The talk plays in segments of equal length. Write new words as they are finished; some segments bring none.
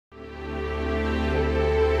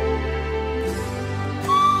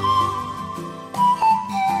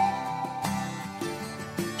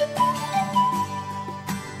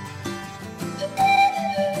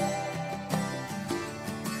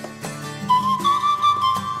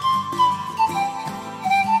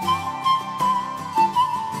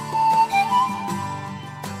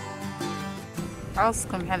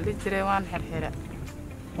cawska maxaa la jiray waan xirxira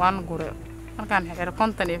waan gure markaan xirxira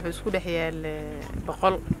konton iyo isku dhaxyaal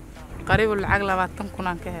 100 qariib lacag 20 kun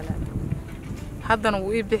aan ka helay haddana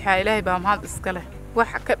uu ii bixaa ilaahay baa mahad iska leh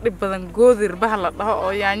wax ka dhib badan goodir bah la dhaho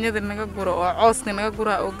oo yaanyada naga guro oo cawska naga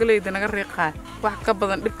gura oo galeyda naga riiqaa wax ka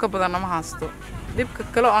badan dhib ka badan ma haasto dibka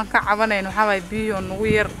kale oo aan ka cabanayno waxa way biyo nagu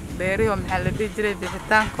yar beeriyo maxaa la jiray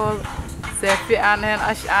bixitaankooda saafi aan ahayn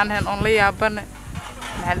ash aan ahayn on la yaabana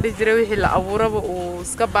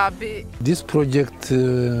This project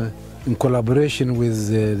in collaboration with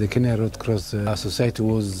the Kenya Red Cross Society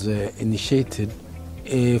was initiated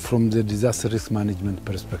from the disaster risk management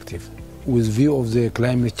perspective. With view of the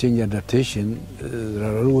climate change adaptation, there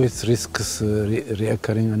are always risks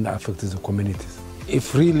reoccurring and affecting the communities.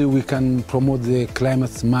 If really we can promote the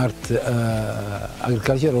climate smart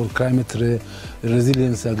agriculture or climate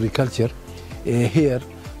resilience agriculture here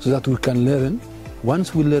so that we can learn.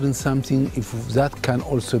 Once we learn something, if that can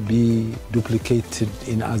also be duplicated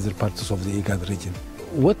in other parts of the IGAD region.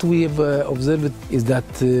 What we have observed is that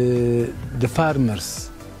the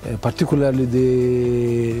farmers, particularly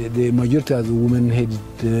the majority of the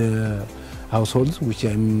women-headed households, which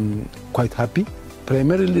I'm quite happy,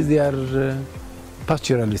 primarily they are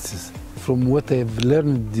pastoralists. From what I've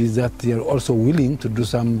learned is that they are also willing to do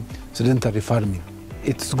some sedentary farming.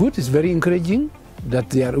 It's good, it's very encouraging that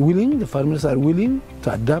they are willing, the farmers are willing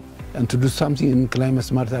to adapt and to do something in climate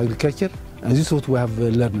smart agriculture, and this is what we have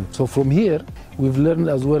learned. So from here, we've learned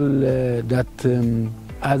as well that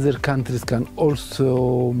other countries can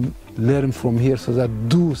also learn from here so that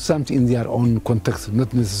do something in their own context,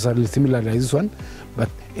 not necessarily similar like this one, but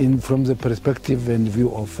from the perspective and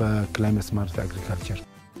view of climate smart agriculture.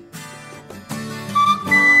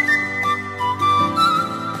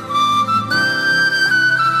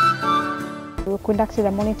 We conducted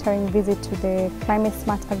a monitoring visit to the Climate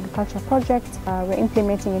Smart Agriculture project. We're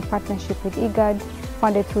implementing in partnership with IGAD,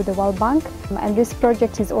 funded through the World Bank. And this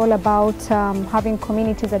project is all about having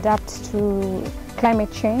communities adapt to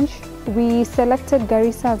climate change. We selected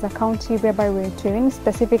Garissa as a county whereby we're intervening,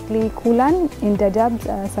 specifically Kulan in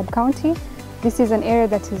Dadaab sub-county. This is an area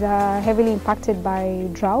that is heavily impacted by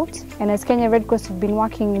drought, and as Kenya Red Cross have been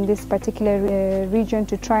working in this particular region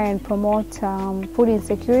to try and promote food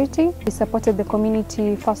insecurity. We supported the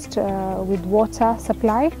community first with water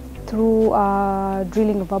supply through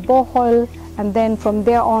drilling of a borehole, and then from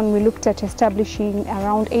there on we looked at establishing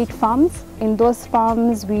around 8 farms. In those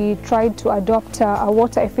farms we tried to adopt a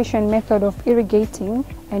water efficient method of irrigating,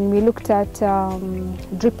 and we looked at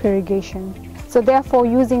drip irrigation. So therefore,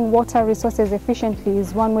 using water resources efficiently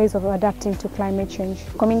is one way of adapting to climate change.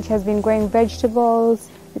 The community has been growing vegetables.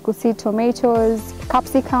 You could see tomatoes,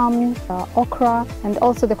 capsicum, okra, and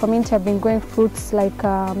also the community have been growing fruits like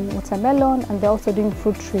watermelon, and they're also doing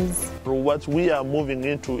fruit trees. What we are moving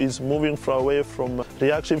into is moving away from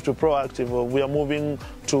reactive to proactive. We are moving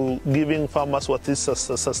to giving farmers what is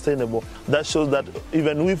sustainable. That shows that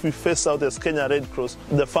even if we face out as Kenya Red Cross,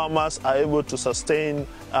 the farmers are able to sustain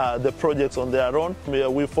the projects on their own.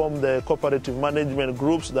 We form the cooperative management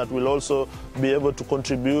groups that will also be able to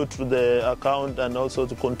contribute to the account and also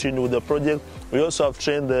to continue with the project. We also have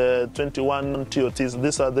trained the 21 TOTs.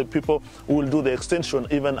 These are the people who will do the extension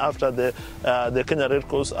even after the Kenya Red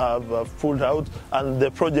Cross have pulled out, and the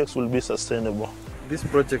projects will be sustainable. This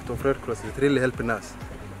project of Red Cross is really helping us,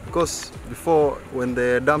 because before, when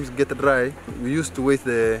the dams get dry, we used to wait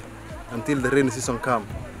until the rainy season come.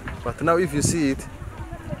 But now if you see it,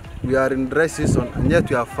 we are in dry season, and yet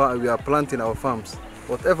we are planting our farms.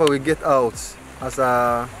 Whatever we get out as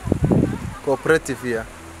a cooperative here,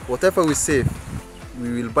 whatever we save,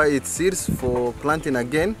 we will buy it seeds for planting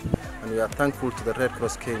again, and we are thankful to the Red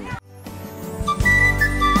Cross Kenya.